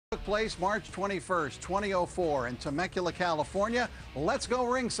Took place March 21st, 2004 in Temecula, California. Let's go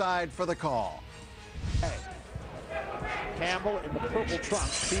ringside for the call. Campbell in the purple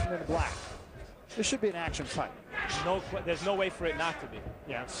trunks, Peden in the black. This should be an action fight. There's no way for it not to be.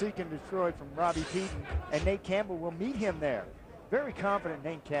 Yeah, seek and destroy from Robbie Peden, and Nate Campbell will meet him there. Very confident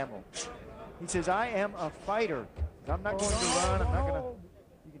Nate Campbell. He says, I am a fighter. I'm not going to run. I'm not going to.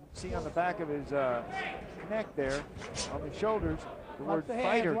 You can see on the back of his neck there, on his shoulders, the word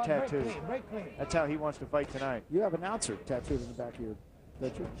fighter tattooed. That's how he wants to fight tonight. You have announcer tattooed in the back of your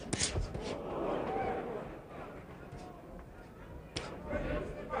picture.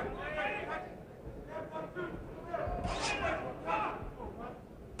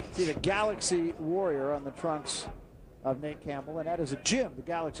 See the Galaxy Warrior on the trunks of Nate Campbell, and that is a gym, the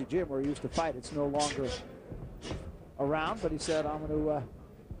Galaxy Gym, where he used to fight. It's no longer around, but he said, I'm going to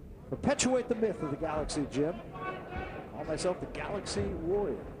perpetuate the myth of the Galaxy Gym. Call myself the Galaxy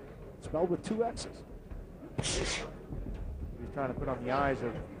Warrior, spelled with 2 X's. He's trying to put on the eyes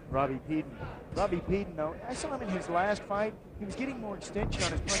of Robbie Peden. Robbie Peden, though, I saw him in his last fight. He was getting more extension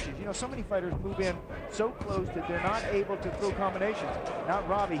on his punches. You know, so many fighters move in so close that they're not able to throw combinations. Not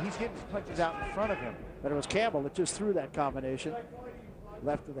Robbie. He's getting his punches out in front of him. But it was Campbell that just threw that combination.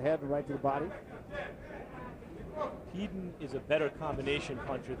 Left to the head and right to the body. Peden is a better combination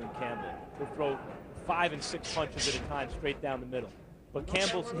puncher than Campbell. He'll throw 5 and 6 punches at a time straight down the middle. But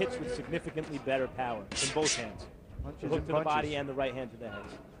Campbell hits with significantly better power in both hands. The hook to the body and the right hand to the head.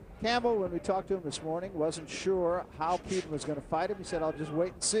 Campbell, when we talked to him this morning, wasn't sure how Peden was going to fight him. He said, I'll just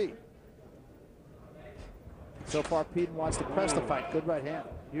wait and see. So far, Peden wants to press the fight. Good right hand.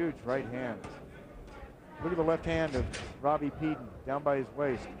 Huge right hand. Look at the left hand of Robbie Peden down by his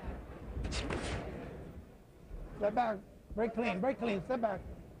waist. Step back. Break clean. Break clean. Step back.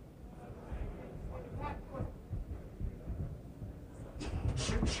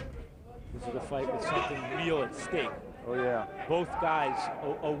 This is a fight with something real at stake. Oh, yeah. Both guys,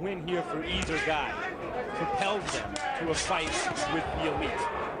 a win here for either guy propels them to a fight with the elite.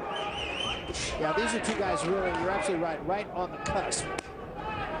 Yeah, these are 2 guys really, you're absolutely right on the cusp.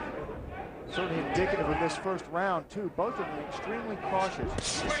 Certainly indicative of this first round, too. Both of them extremely cautious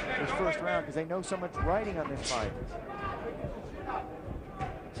this first round because they know so much riding on this fight.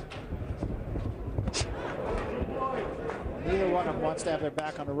 Neither one of them wants to have their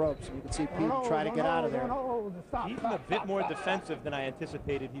back on the ropes. You can see Peden try to get out of there. Even a bit more defensive than I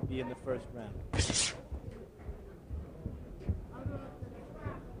anticipated he'd be in the first round.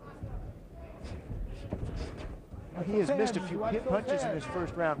 He has missed a few punches in his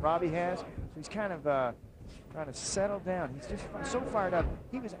first round. Robbie has. So he's kind of trying to settle down. He's just so fired up.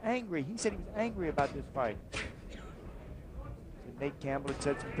 He was angry. He said he was angry about this fight. So Nate Campbell had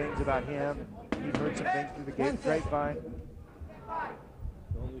said some things about him, and he'd heard some things through the grapevine.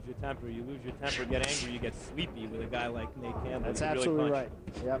 Don't lose your temper. You lose your temper, get angry, you get sleepy with a guy like Nate Campbell. That's absolutely right.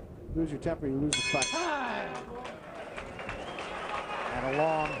 Yep. Lose your temper, you lose the fight. And a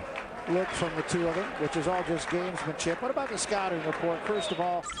long look from the 2 of them, which is all just gamesmanship. What about the scouting report? First of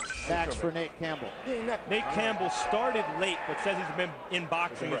all, that's for Nate Campbell. Nate Campbell started late, but says he's been in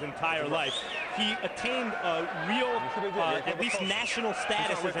boxing his entire life. He attained a real, at least national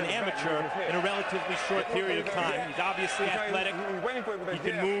status as an amateur in a relatively short period of time. He's obviously athletic. He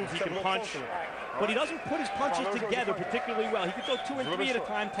can move, he can punch. But he doesn't put his punches together particularly well. He can go 2 and 3 at a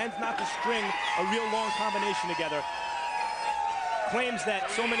time, tends not to string a real long combination together. Claims that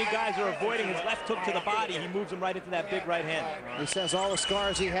so many guys are avoiding his left hook to the body, he moves him right into that big right hand. He says all the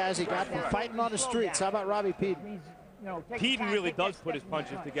scars he has, he got from fighting on the streets. How about Robbie Peden? Peden really does put his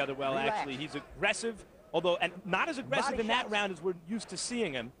punches together well, actually. He's aggressive, although and not as aggressive in that round as we're used to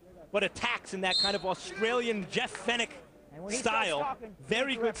seeing him, but attacks in that kind of Australian Jeff Fennick style.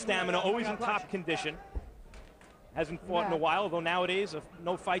 Very good stamina, always in top condition. Hasn't fought in a while, although nowadays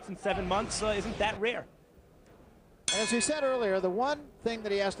no fights in 7 months isn't that rare. As we said earlier, the one thing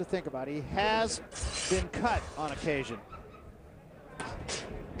that he has to think about, he has been cut on occasion.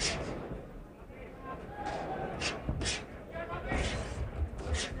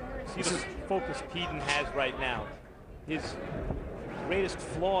 See the focus Peden has right now. His greatest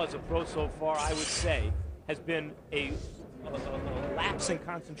flaw as a pro so far, I would say, has been a lapse in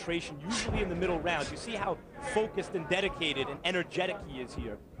concentration, usually in the middle rounds. You see how focused and dedicated and energetic he is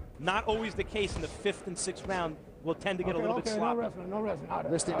here. Not always the case in the 5th and 6th round. Will tend to get a little bit sloppy. No wrestling.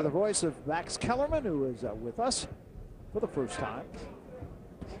 Listening to the voice of Max Kellerman, who is with us for the first time.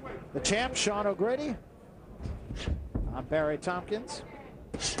 The champ, Sean O'Grady. I'm Barry Tompkins.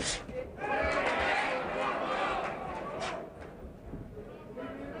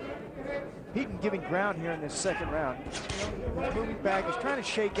 Peden giving ground here in this second round. He's moving back. He's trying to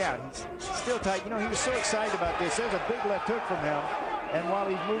shake out. He's still tight. You know, he was so excited about this. There's a big left hook from him. And while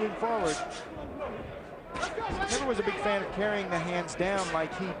he's moving forward, never was a big fan of carrying the hands down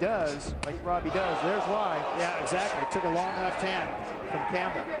like he does, like Robbie does. There's why. Yeah, exactly. Took a long left hand from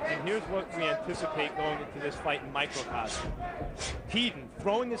Campbell. And here's what we anticipate going into this fight in microcosm. Peden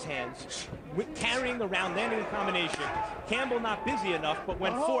throwing his hands, carrying the round, landing the combination. Campbell not busy enough, but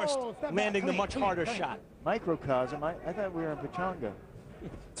when forced, landing the much harder shot. Microcosm? I thought we were in Pechanga.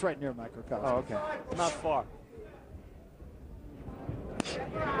 It's right near microcosm. Oh, okay. Not far.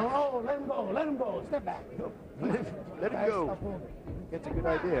 Oh, let him go. Let him go. Step back. Let him go. That's a good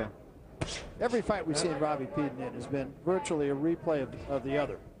idea. Every fight we've seen Robbie Peden in has been virtually a replay of the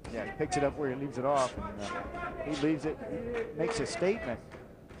other. Yeah, he picks it up where he leaves it off. And, he leaves it, makes a statement.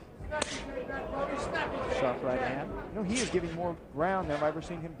 Soft right hand. You know, he is giving more ground than I've ever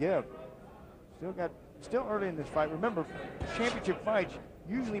seen him give. Still early in this fight. Remember, championship fights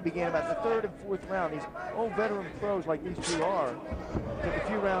usually begin about the third and fourth round. These old veteran pros like these two are took a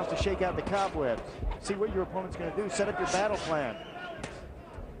few rounds to shake out the cobwebs. See what your opponent's going to do. Set up your battle plan.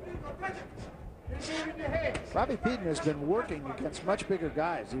 Robbie Peden has been working against much bigger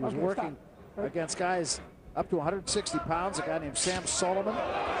guys. He was working against guys up to 160 pounds, a guy named Sam Solomon.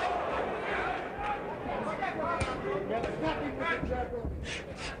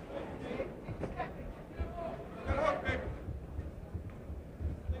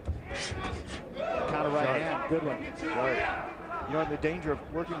 Counter right hand, good one. Right. You know, the danger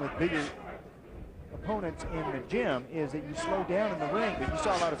of working with bigger opponents in the gym is that you slow down in the ring, but you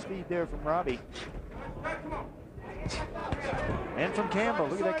saw a lot of speed there from Robbie. And from Campbell.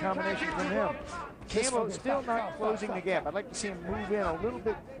 Look at that combination from him. Campbell still not closing the gap. I'd like to see him move in a little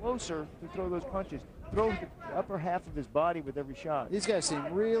bit closer to throw those punches. Throw the upper half of his body with every shot. These guys seem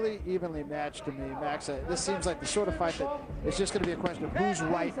really evenly matched to me, Max. This seems like the sort of fight that it's just going to be a question of who's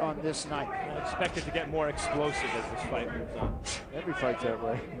right on this night. I expect it to get more explosive as this fight moves on. Every fight's that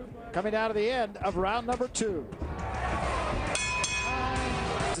way. Coming down to the end of round number 2.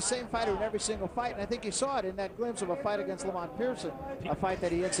 It's the same fighter in every single fight, and I think you saw it in that glimpse of a fight against Lamont Pearson, a fight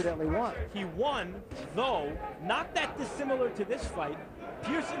that he incidentally won. He won, though not that dissimilar to this fight.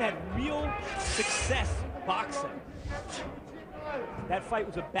 Pearson had real success boxing. That fight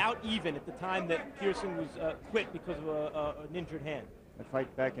was about even at the time that Pearson was quit because of an injured hand. That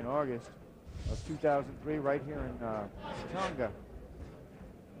fight back in August of 2003 right here in Pechanga.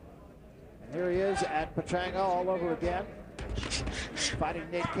 And here he is at Pechanga all over again, fighting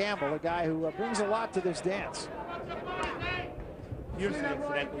Nate Campbell, a guy who brings a lot to this dance. Pearson,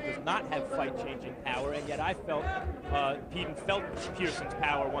 incidentally, does not have fight-changing power, and yet I felt Peden felt Pearson's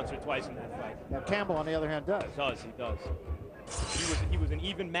power once or twice in that fight. Now Campbell, on the other hand, does. He does. He was an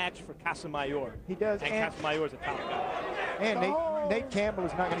even match for Casamayor. He does. And Casamayor's a top guy. And Nate Campbell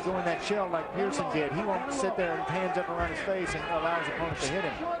is not going to go in that shell like Pearson did. He won't sit there with hands up around his face and allow his opponent to hit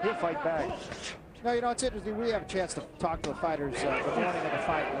him. He'll fight back. No, you know, it's interesting. We have a chance to talk to the fighters the morning of the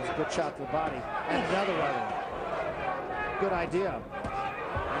fight. It was a good shot to the body. And another one. Good idea.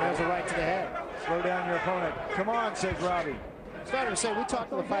 And there's a right to the head. Slow down your opponent. Come on, says Robbie. Started to say, we talked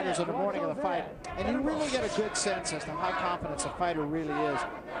to the fighters in the morning of the fight, and you really get a good sense as to how confident a fighter really is.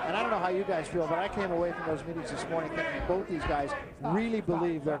 And I don't know how you guys feel, but I came away from those meetings this morning thinking both these guys really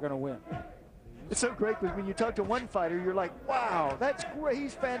believe they're going to win. It's so great because when you talk to one fighter, you're like, wow, that's great,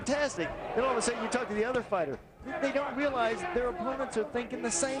 he's fantastic. Then all of a sudden you talk to the other fighter. They don't realize their opponents are thinking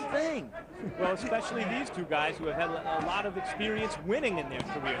the same thing. Well, especially these two guys who have had a lot of experience winning in their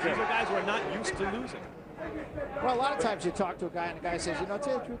careers. These are guys who are not used to losing. Well, a lot of times you talk to a guy and the guy says, you know, to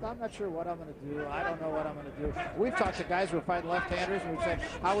tell you the truth, I'm not sure what I'm going to do. I don't know what I'm going to do. We've talked to guys who are fighting left-handers, and we've said,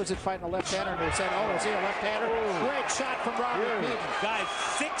 how is it fighting a left-hander? And they said, oh, is he a left-hander? Great shot from Robbie Peden. Guys,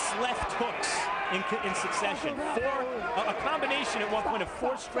 6 left hooks in succession. A combination at one point of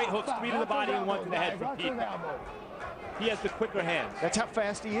 4 straight hooks, 3 to the body and 1 to the head from Peden. He has the quicker hands. That's how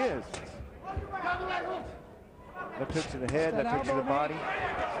fast he is. Left hook to the head, left hook to the body.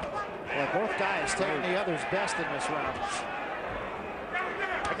 Well, both guys taking the other's best in this round.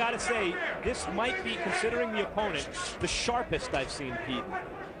 I gotta say, this might be, considering the opponent, the sharpest I've seen Peden.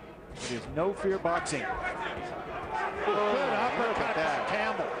 It is no fear boxing. Good uppercut from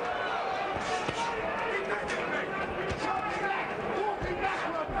Campbell.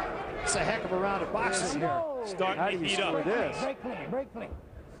 It's a heck of a round of boxing here. Starting to heat up. This? Break clean, break clean.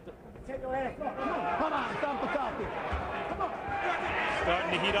 Take your ass. Come on, stomp us off here. Come on.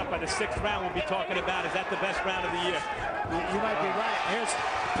 Starting to heat up. By the 6th round, we'll be talking about, is that the best round of the year? You might be right. Here's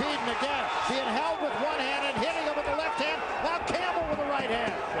Peden again being held with one hand and hitting him with the left hand. Now Campbell with the right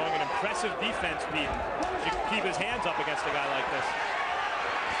hand. Showing an impressive defense, Peden. You can keep his hands up against a guy like this.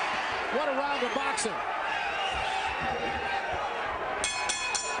 What a round of boxing.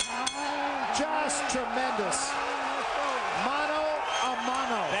 Just tremendous. Mano a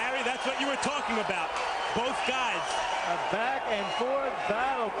mano. Barry, that's what you were talking about. Both guys. A back and forth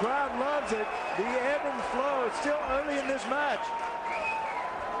battle. Crowd loves it. The ebb and flow. It's still early in this match.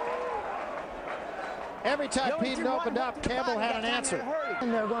 Every time Peden opened up, Campbell had an answer.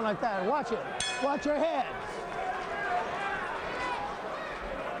 And they're going like that. Watch it. Watch your head.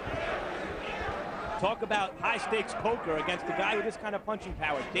 Talk about high-stakes poker against a guy with this kind of punching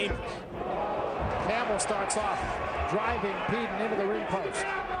power. Dangerous. Campbell starts off driving Peden into the ring post.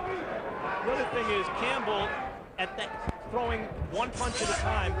 The other thing is Campbell at that throwing one punch at a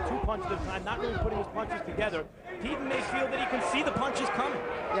time, two punches at a time, not really putting his punches together. Peden may feel that he can see the punches coming.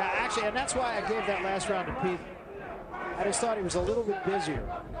 Yeah, actually, and that's why I gave that last round to Peden. I just thought he was a little bit busier.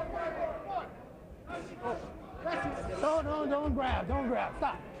 No, don't grab. Don't grab.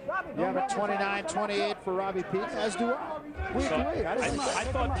 Stop. You have a 29-28 for Robbie Peden, as do I. We agree. I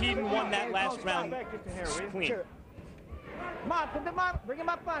thought Peden won that last round clean. Sure. Come on, put them up. Bring him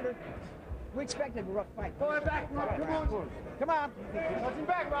up under. We expected a rough fight. Going back. Come on. Come on. Touch him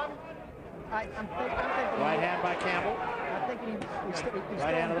back, Robbie. I'm thinking. Right hand by Campbell. I'm thinking he's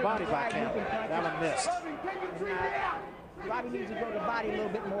Right hand of the body by Campbell. That one missed. Robbie needs to go to the body a little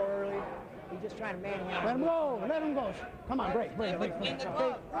bit more early. He's just trying to manhandle. Let him go. Let him go. Come on, break.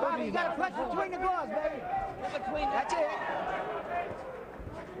 Okay. Robbie, you got to punch between the gloves, baby. That's it.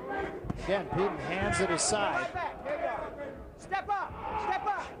 Again, Peden hands at his side. There you are. Step up. Step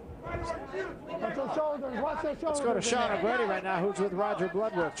up. Watch those shoulders. Watch those shoulders. Let's go to Sean O'Grady right now, who's with Roger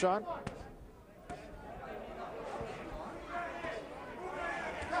Bloodworth. Sean?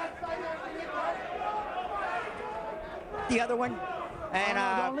 The other one. And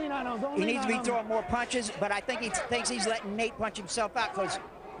don't lean on him. Don't he lean needs to be on him. throwing more punches, but I think he thinks he's letting Nate punch himself out because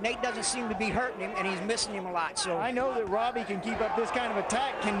Nate doesn't seem to be hurting him, and he's missing him a lot. So I know that Robbie can keep up this kind of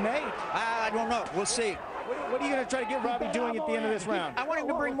attack. Can Nate? I don't know. We'll see. What are you going to try to get Robbie doing at the end of this round? I want him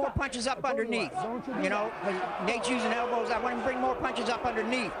to bring more punches up underneath. You know, Nate's using elbows. I want him to bring more punches up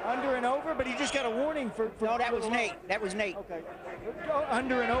underneath. Under and over, but he just got a warning for No, that was Nate. That was Nate. Okay.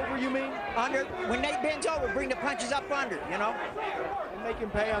 Under and over, you mean? Under. When Nate bends over, bring the punches up under, you know? And make him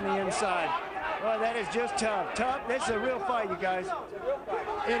pay on the inside. Well, that is just tough. Tough. This is a real fight, you guys.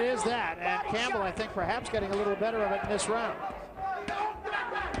 It is that, and Campbell, I think, perhaps getting a little better of it in this round.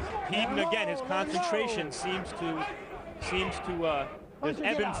 Peden, again, his concentration seems to there's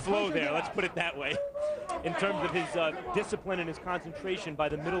ebb and flow there, let's put it that way, in terms of his discipline and his concentration by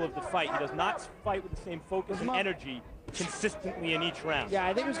the middle of the fight. He does not fight with the same focus and energy consistently in each round. Yeah,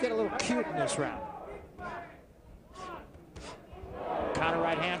 I think he was getting a little cute in this round. Counter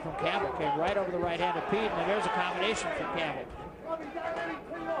right hand from Campbell came right over the right hand of Peden, and there's a combination from Campbell.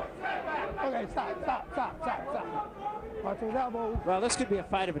 Okay, stop. Watch his elbow. Well, this could be a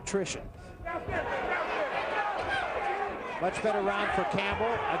fight of attrition. Much better round for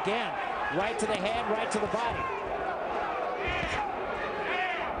Campbell. Again, right to the head, right to the body.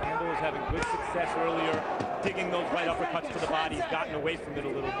 Campbell was having good success earlier, digging those right uppercuts to the body. He's gotten away from it a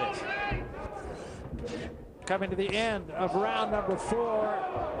little bit. Coming to the end of round number 4.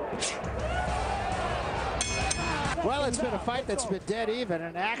 Well, it's been a fight that's been dead even,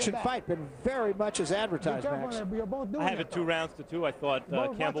 an action fight, been very much as advertised, Max. I have it 2 rounds to 2. I thought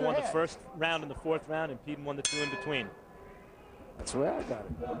Campbell won the first round and the 4th round, and Peden won the 2 in between. That's the way I got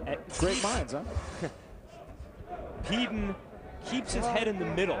it. Great minds, huh? Peden keeps his head in the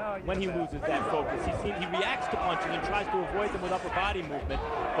middle when he loses that focus. He reacts to punches and tries to avoid them with upper body movement.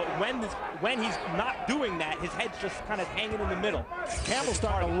 But when he's not doing that, his head's just kind of hanging in the middle. Campbell's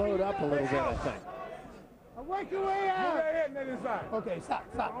starting to load up a little bit, I think. Work your way out. Okay, stop.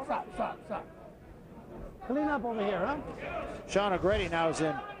 Clean up over here, huh? Sean O'Grady now is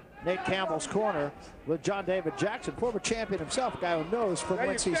in Nate Campbell's corner with John David Jackson, former champion himself, guy who knows from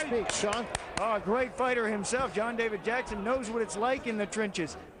whence he speaks. Sean? Oh, a great fighter himself. John David Jackson knows what it's like in the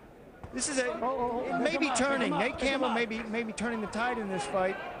trenches. This is it may be turning. Nate Campbell may be turning the tide in this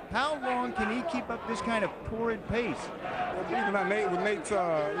fight. How long can he keep up this kind of torrid pace? Even not Nate, with Nate's,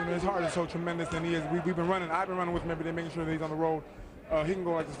 his heart is so tremendous, and he is. We've been running. I've been running with him every day, making sure that he's on the road. He can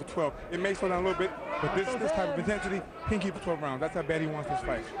go like this for 12. It may slow down a little bit, but this type of intensity, he can keep it 12 rounds. That's how bad he wants this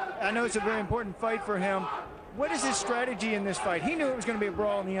fight. I know it's a very important fight for him. What is his strategy in this fight? He knew it was going to be a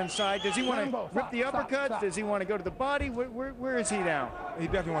brawl on the inside. Does he want to rip the uppercuts? Does he want to go to the body? Where is he now? He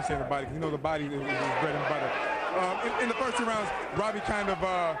definitely wants to stay in the body because he knows the body is his bread and butter. In the first 2 rounds, Robbie kind of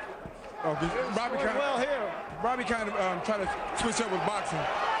tried to switch up with boxing.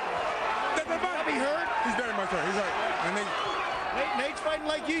 Robbie hurt? He's very much hurt. He's hurt. And Nate's fighting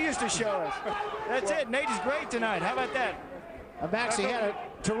like you used to show us. That's it. Nate is great tonight. How about that? Max, he had a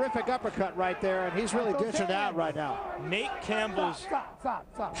terrific uppercut right there, and he's really dishing it out right now. Nate Campbell's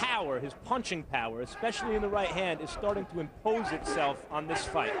power, his punching power, especially in the right hand, is starting to impose itself on this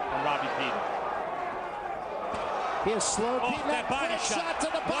fight on Robbie Peden. He has slowed Oh, Peden. that body shot. To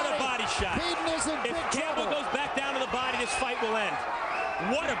the body. What a body shot. Peden is in big If Campbell trouble. goes back down to the body, this fight will end.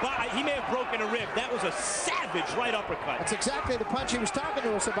 What a body. He may have broken a rib. That was a savage right uppercut. That's exactly the punch he was talking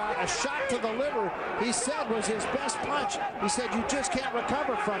to us about. A shot to the liver, he said, was his best punch. He said, you just can't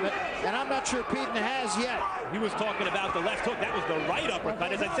recover from it, and I'm not sure Peden has yet. He was talking about the left hook. That was the right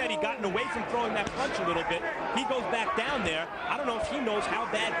uppercut. As I said, he'd gotten away from throwing that punch a little bit. He goes back down there. I don't know if he knows how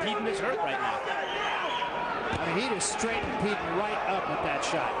bad Peden is hurt right now. I mean, he just straightened Peden right up with that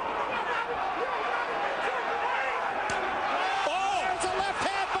shot.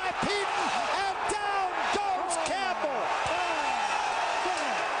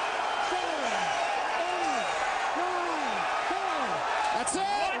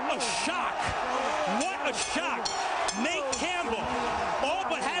 Shock. Nate Campbell all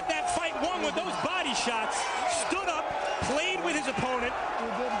but had that fight won with those body shots. Stood up, played with his opponent,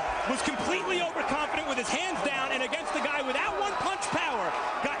 was completely overconfident with his hands down, and against the guy without one punch power,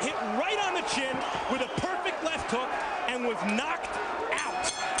 got hit right on the chin with a perfect left hook and was knocked out.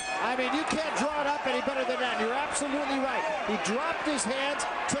 I mean, you can't draw it up any better than that. You're absolutely right. He dropped his hands,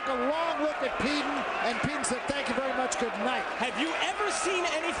 took a long look at Peden, and Peden said, thank you very much, good night. Have you ever seen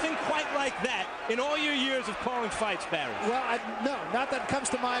anything quite like that in all your years of calling fights, Barry? Well, no, not that comes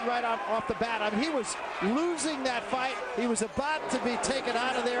to mind right off the bat. I mean, he was losing that fight. He was about to be taken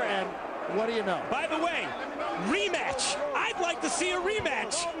out of there, and what do you know? By the way, rematch. I'd like to see a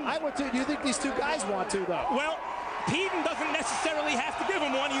rematch. I would too. Do you think these two guys want to, though? Well, Peden doesn't necessarily have to give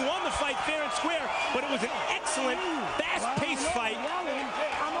him one. He won the fight fair and square, but it was an excellent, fast-paced fight.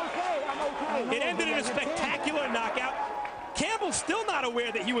 It ended in a spectacular knockout. Campbell's still not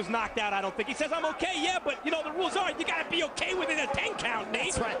aware that he was knocked out, I don't think. He says, I'm okay, yeah, but, you know, the rules are you got to be okay within a 10 count,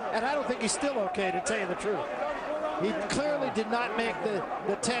 Nate. That's right, and I don't think he's still okay, to tell you the truth. He clearly did not make the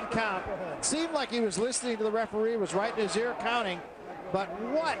 10 count. It seemed like he was listening to the referee, was right in his ear counting. But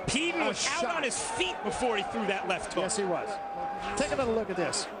what? Peden was out on his feet before he threw that left hook. Yes, he was. Take another look at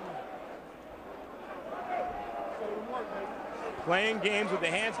this. Playing games with the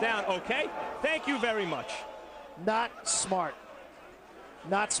hands down. Okay, thank you very much. Not smart.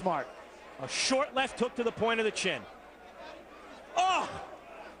 Not smart. A short left hook to the point of the chin. Oh!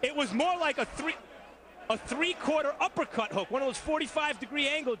 It was more like a three-quarter uppercut hook. One of those 45-degree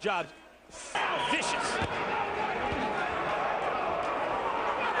angle jobs. Vicious.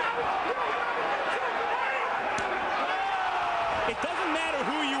 It doesn't matter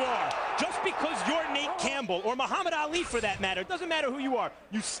who you are. Just because you're Nate Campbell, or Muhammad Ali for that matter, it doesn't matter who you are.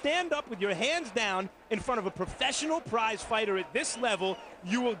 You stand up with your hands down in front of a professional prize fighter at this level,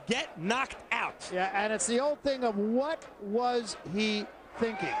 you will get knocked out. Yeah, and it's the old thing of what was he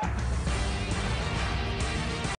thinking?